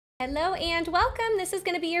Hello and welcome. This is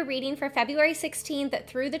going to be your reading for February 16th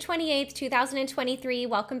through the 28th, 2023.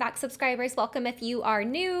 Welcome back, subscribers. Welcome if you are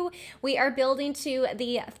new. We are building to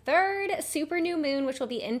the third super new moon, which will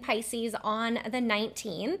be in Pisces on the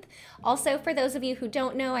 19th. Also, for those of you who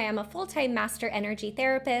don't know, I am a full-time master energy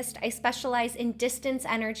therapist. I specialize in distance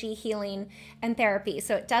energy healing and therapy.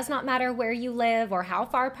 So it does not matter where you live or how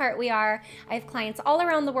far apart we are. I have clients all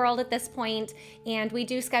around the world at this point, and we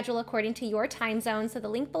do schedule according to your time zone. So the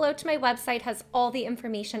link below to my website has all the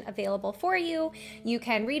information available for you. You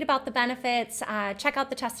can read about the benefits, check out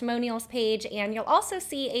the testimonials page, and you'll also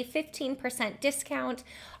see a 15% discount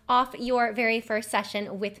off your very first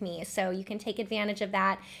session with me. So you can take advantage of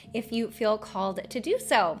that if you feel called to do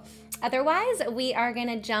so. Otherwise, we are going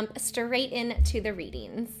to jump straight into the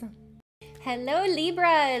readings. Hello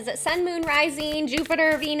Libras, Sun, Moon, Rising,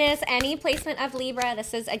 Jupiter, Venus, any placement of Libra.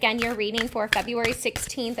 This is again your reading for February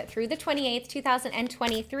 16th through the 28th,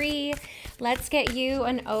 2023. Let's get you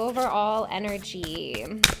an overall energy.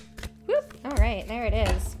 Whoop. All right, there it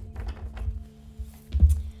is.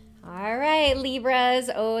 All right, Libras.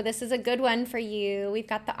 Oh, this is a good one for you. We've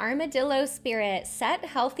got the Armadillo Spirit. Set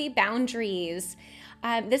healthy boundaries.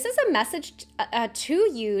 This is a message to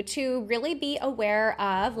you to really be aware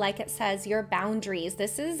of, like it says, your boundaries.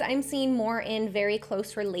 This is, I'm seeing more in very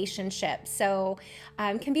close relationships. So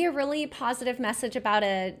can be a really positive message about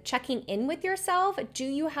checking in with yourself. Do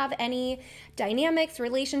you have any dynamics,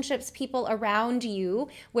 relationships, people around you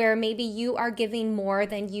where maybe you are giving more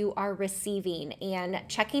than you are receiving? And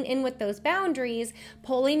checking in with those boundaries,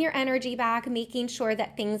 pulling your energy back, making sure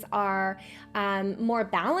that things are more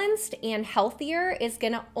balanced and healthier is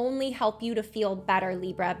going to only help you to feel better,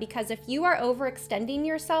 Libra. Because if you are overextending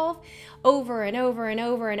yourself over and over and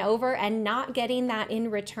over and over and not getting that in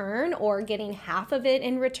return, or getting half of it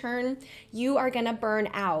in return, you are going to burn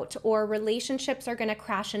out, or relationships are going to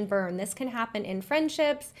crash and burn. This can happen in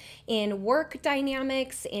friendships, in work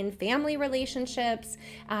dynamics, in family relationships,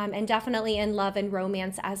 and definitely in love and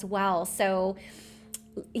romance as well. So,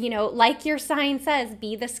 you know, like your sign says,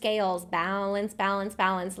 be the scales, balance, balance,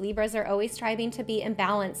 balance. Libras are always striving to be in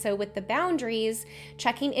balance. So with the boundaries,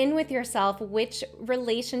 checking in with yourself, which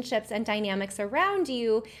relationships and dynamics around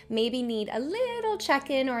you maybe need a little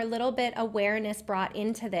check-in or a little bit awareness brought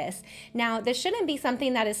into this. Now, this shouldn't be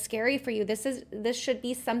something that is scary for you. This should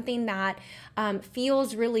be something that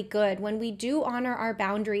feels really good. When we do honor our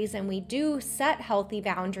boundaries and we do set healthy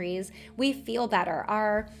boundaries, we feel better.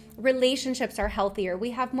 Our relationships are healthier.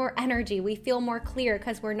 We have more energy. We feel more clear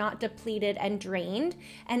because we're not depleted and drained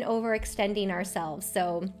and overextending ourselves.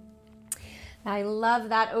 So I love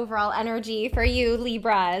that overall energy for you,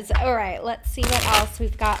 Libras. All right, let's see what else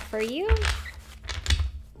we've got for you.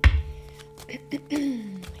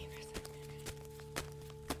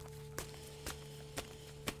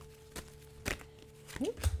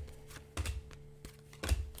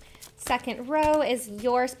 Second row is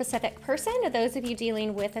your specific person. To those of you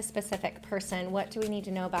dealing with a specific person, what do we need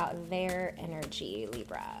to know about their energy,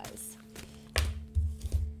 Libras?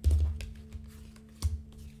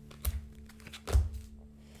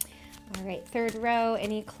 All right, third row,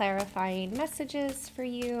 any clarifying messages for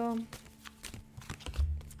you?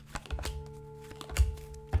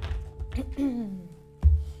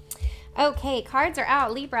 Okay, cards are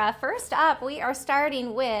out, Libra. First up, we are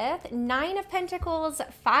starting with 9 of Pentacles,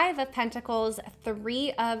 5 of Pentacles,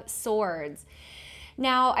 3 of Swords.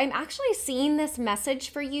 Now, I'm actually seeing this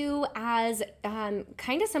message for you as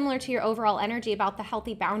kind of similar to your overall energy about the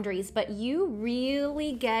healthy boundaries, but you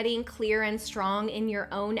really getting clear and strong in your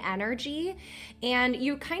own energy. And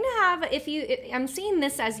you kind of have, I'm seeing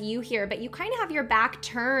this as you here, but you kind of have your back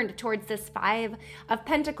turned towards this 5 of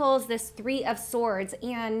Pentacles, this 3 of Swords.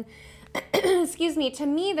 And excuse me, to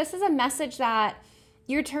me, this is a message that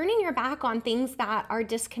you're turning your back on things that are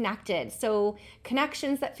disconnected. So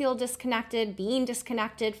connections that feel disconnected, being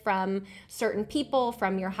disconnected from certain people,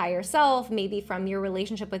 from your higher self, maybe from your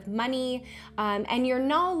relationship with money. And you're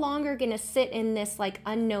no longer going to sit in this like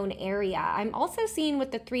unknown area. I'm also seeing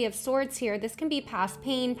with the 3 of Swords here, this can be past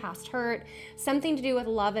pain, past hurt, something to do with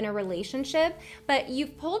love in a relationship, but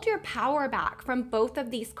you've pulled your power back from both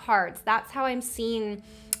of these cards. That's how I'm seeing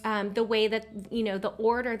the way that, you know, the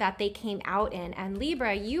order that they came out in. And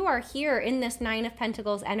Libra, you are here in this 9 of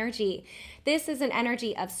Pentacles energy. This is an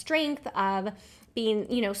energy of strength, of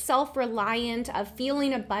being, you know, self-reliant, of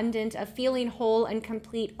feeling abundant, of feeling whole and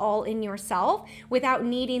complete all in yourself without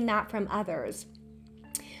needing that from others.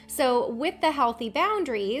 So with the healthy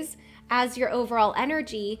boundaries, as your overall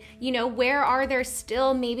energy, where are there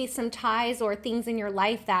still maybe some ties or things in your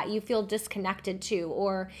life that you feel disconnected to?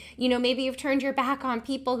 Or, maybe you've turned your back on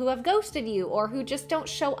people who have ghosted you or who just don't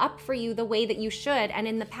show up for you the way that you should. And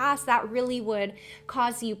in the past, that really would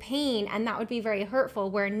cause you pain and that would be very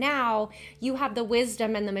hurtful, where now you have the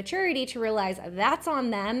wisdom and the maturity to realize that's on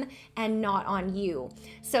them and not on you.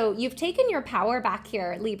 So you've taken your power back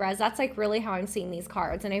here, Libras. That's like really how I'm seeing these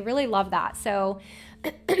cards. And I really love that. So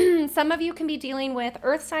some of you can be dealing with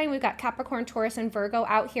earth sign. We've got Capricorn, Taurus, and Virgo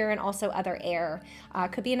out here, and also other air.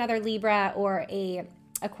 Could be another Libra or a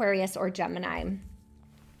Aquarius or Gemini.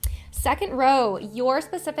 Second row, your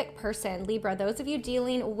specific person, Libra. Those of you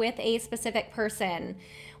dealing with a specific person.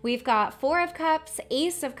 We've got 4 of Cups,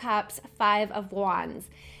 Ace of Cups, 5 of Wands.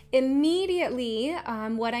 Immediately,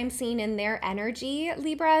 what I'm seeing in their energy,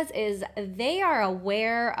 Libras, is they are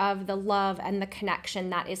aware of the love and the connection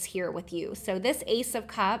that is here with you. So this Ace of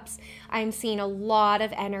Cups, I'm seeing a lot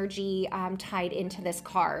of energy tied into this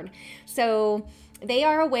card. So they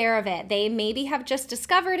are aware of it. They maybe have just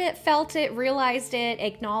discovered it, felt it, realized it,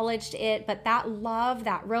 acknowledged it, but that love,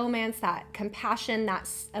 that romance, that compassion, that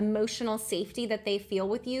emotional safety that they feel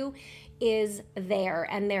with you is there,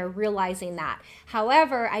 and they're realizing that.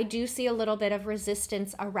 However, I do see a little bit of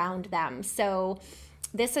resistance around them. So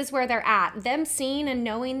this is where they're at. Them seeing and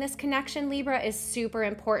knowing this connection, Libra, is super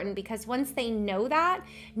important, because once they know that,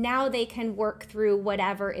 now they can work through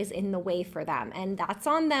whatever is in the way for them. And that's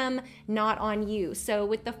on them, not on you. So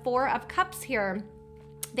with the 4 of Cups here,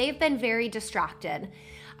 they've been very distracted.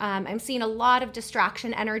 I'm seeing a lot of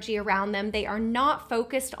distraction energy around them. They are not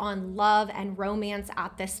focused on love and romance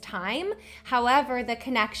at this time. However, the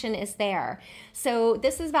connection is there. So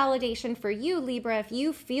this is validation for you, Libra. If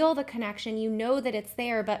you feel the connection, you know that it's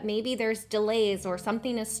there, but maybe there's delays or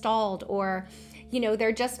something is stalled, or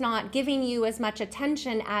they're just not giving you as much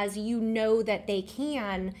attention as you know that they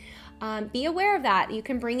can. Be aware of that. You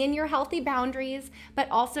can bring in your healthy boundaries, but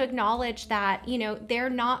also acknowledge that, they're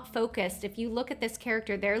not focused. If you look at this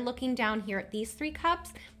character, they're looking down here at these 3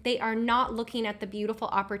 cups. They are not looking at the beautiful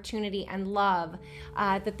opportunity and love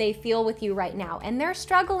that they feel with you right now. And they're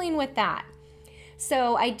struggling with that.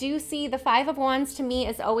 So I do see the 5 of Wands to me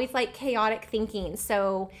is always like chaotic thinking.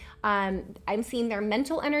 So I'm seeing their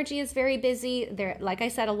mental energy is very busy. There, like I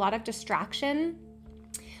said, a lot of distraction.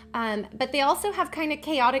 But they also have kind of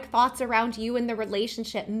chaotic thoughts around you and the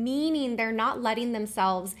relationship, meaning they're not letting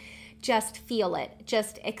themselves just feel it,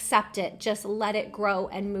 just accept it, just let it grow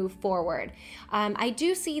and move forward. I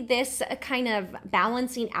do see this kind of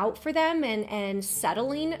balancing out for them and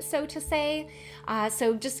settling, so to say.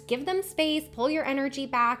 So just give them space, pull your energy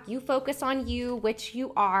back, you focus on you, which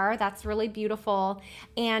you are. That's really beautiful.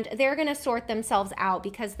 And they're going to sort themselves out,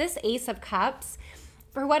 because this Ace of Cups,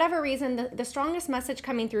 for whatever reason, the strongest message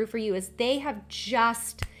coming through for you is they have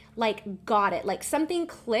just like got it. Like something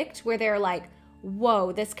clicked where they're like,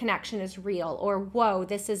 whoa, this connection is real, or whoa,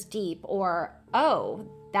 this is deep, or oh,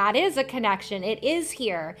 that is a connection. It is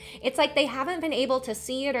here. It's like they haven't been able to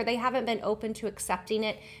see it, or they haven't been open to accepting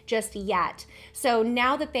it just yet. So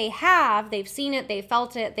now that they've seen it, they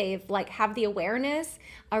felt it, they've like have the awareness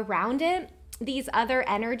around it, these other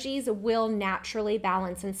energies will naturally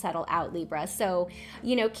balance and settle out, Libra. So,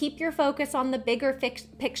 keep your focus on the bigger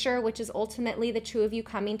picture, which is ultimately the 2 of you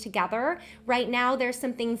coming together. Right now, there's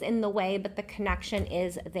some things in the way, but the connection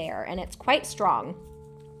is there, and it's quite strong.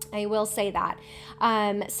 I will say that.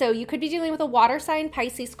 So you could be dealing with a water sign,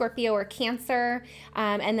 Pisces, Scorpio, or Cancer,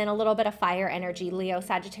 and then a little bit of fire energy, Leo,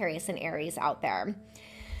 Sagittarius, and Aries out there.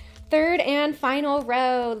 Third and final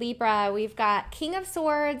row, Libra, we've got King of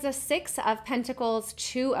Swords, 6 of Pentacles,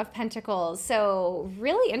 2 of Pentacles. So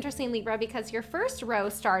really interesting, Libra, because your first row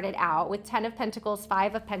started out with 10 of Pentacles,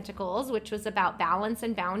 5 of Pentacles, which was about balance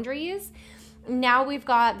and boundaries. Now we've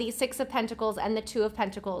got the 6 of Pentacles and the 2 of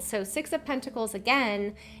Pentacles. So 6 of Pentacles,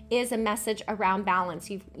 again, is a message around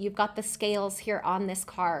balance. You've got the scales here on this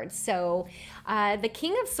card. So the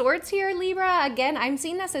King of Swords here, Libra, again, I'm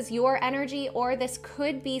seeing this as your energy, or this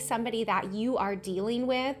could be somebody that you are dealing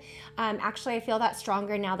with. Actually, I feel that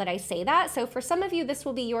stronger now that I say that. So for some of you, this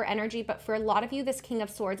will be your energy, but for a lot of you, this King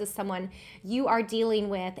of Swords is someone you are dealing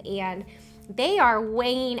with, and they are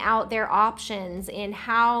weighing out their options in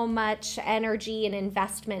how much energy and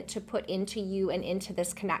investment to put into you and into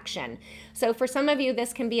this connection. So for some of you,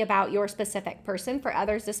 this can be about your specific person. For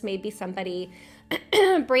others, this may be somebody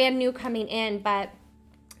brand new coming in. But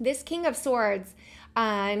this King of Swords,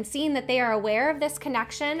 I'm seeing that they are aware of this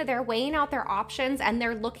connection. They're weighing out their options, and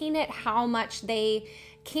they're looking at how much they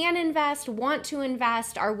can invest, want to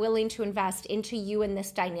invest, are willing to invest into you in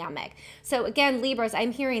this dynamic. So again, Libras,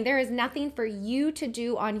 I'm hearing there is nothing for you to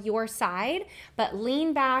do on your side, but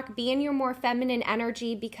lean back, be in your more feminine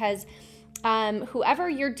energy, because whoever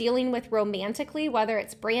you're dealing with romantically, whether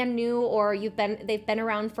it's brand new or they've been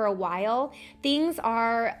around for a while, things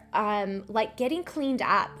are like getting cleaned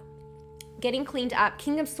up.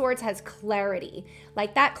 King of Swords has clarity.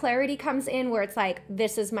 Like that clarity comes in where it's like,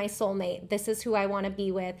 this is my soulmate. This is who I want to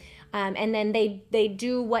be with. And then they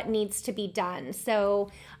do what needs to be done. So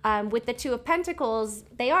with the Two of Pentacles,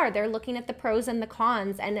 they're looking at the pros and the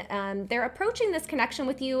cons, and they're approaching this connection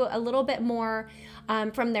with you a little bit more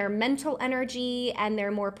from their mental energy and their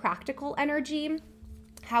more practical energy.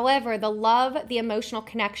 However, the love, the emotional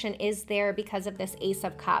connection is there because of this Ace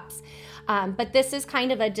of Cups. But this is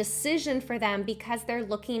kind of a decision for them because they're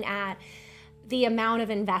looking at the amount of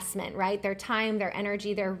investment, right? Their time, their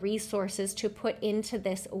energy, their resources to put into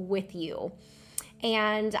this with you.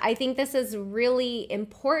 And I think this is really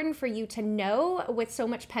important for you to know with so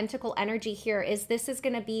much pentacle energy here is this is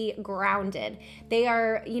going to be grounded. They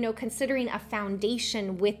are, considering a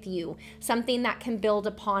foundation with you, something that can build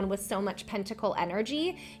upon with so much pentacle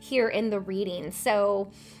energy here in the reading.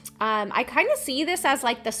 So I kind of see this as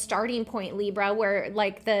like the starting point, Libra, where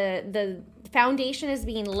like the foundation is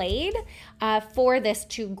being laid for this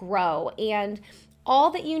to grow. And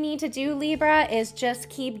all that you need to do, Libra, is just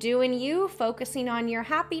keep doing you, focusing on your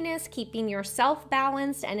happiness, keeping yourself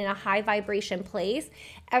balanced and in a high vibration place.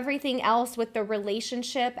 Everything else with the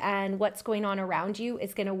relationship and what's going on around you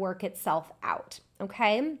is going to work itself out,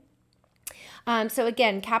 okay? So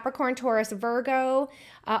again, Capricorn, Taurus, Virgo,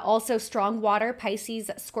 also strong water,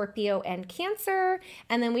 Pisces, Scorpio, and Cancer.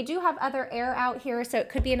 And then we do have other air out here, so it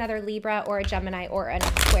could be another Libra or a Gemini or an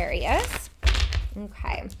Aquarius.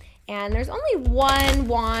 Okay. And there's only one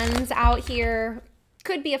Wands out here.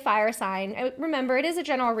 Could be a fire sign. Remember, it is a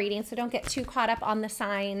general reading, so don't get too caught up on the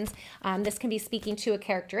signs. This can be speaking to a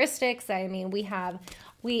characteristics. I mean,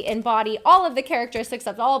 we embody all of the characteristics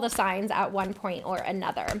of all the signs at one point or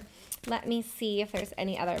another. Let me see if there's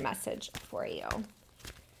any other message for you.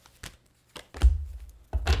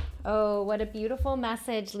 Oh, what a beautiful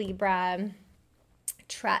message, Libra.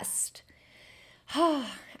 Trust.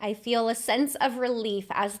 I feel a sense of relief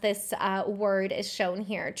as this word is shown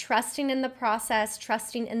here. Trusting in the process,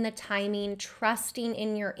 trusting in the timing, trusting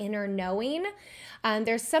in your inner knowing.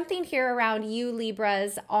 There's something here around you,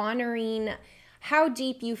 Libras, honoring how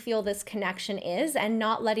deep you feel this connection is and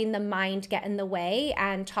not letting the mind get in the way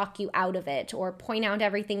and talk you out of it or point out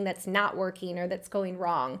everything that's not working or that's going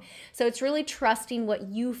wrong. So it's really trusting what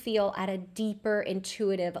you feel at a deeper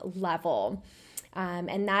intuitive level.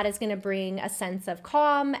 And that is going to bring a sense of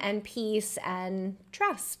calm and peace and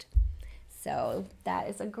trust. So that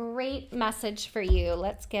is a great message for you.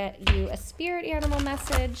 Let's get you a spirit animal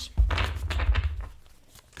message.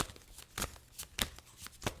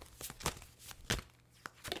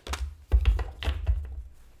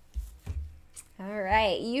 All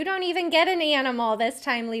right, you don't even get an animal this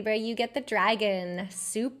time, Libra. You get the dragon,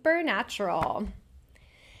 supernatural.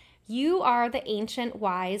 You are the ancient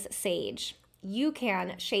wise sage. You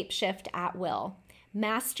can shapeshift at will.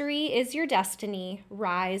 Mastery is your destiny.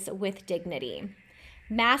 Rise with dignity.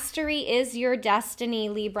 Mastery is your destiny,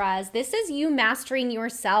 Libras. This is you mastering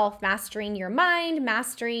yourself, mastering your mind,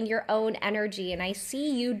 mastering your own energy. And I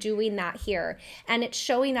see you doing that here. And it's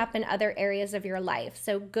showing up in other areas of your life.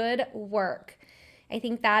 So good work. I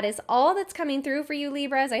think that is all that's coming through for you,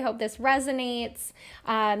 Libras. I hope this resonates.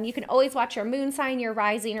 You can always watch your moon sign, your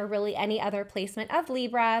rising, or really any other placement of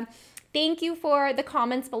Libra. Thank you for the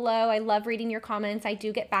comments below. I love reading your comments. I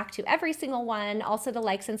do get back to every single one. Also, the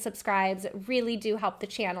likes and subscribes really do help the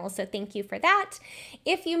channel, so thank you for that.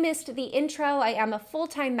 If you missed the intro, I am a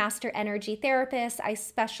full-time master energy therapist. I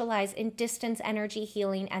specialize in distance energy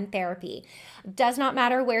healing and therapy. Does not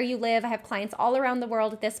matter where you live. I have clients all around the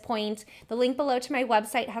world at this point. The link below to my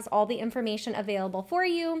website has all the information available for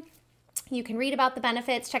you. You can read about the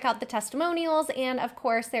benefits, check out the testimonials, and of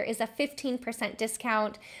course, there is a 15%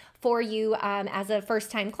 discount for you as a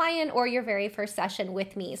first-time client or your very first session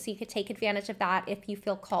with me. So you could take advantage of that if you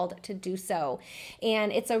feel called to do so.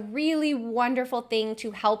 And it's a really wonderful thing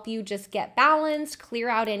to help you just get balanced, clear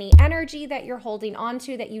out any energy that you're holding on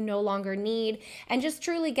to that you no longer need, and just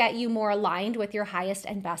truly get you more aligned with your highest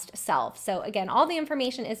and best self. So again, all the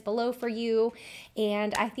information is below for you.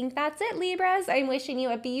 And I think that's it, Libras. I'm wishing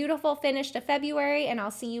you a beautiful finish to February, and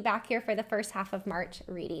I'll see you back here for the first half of March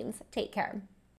readings. Take care.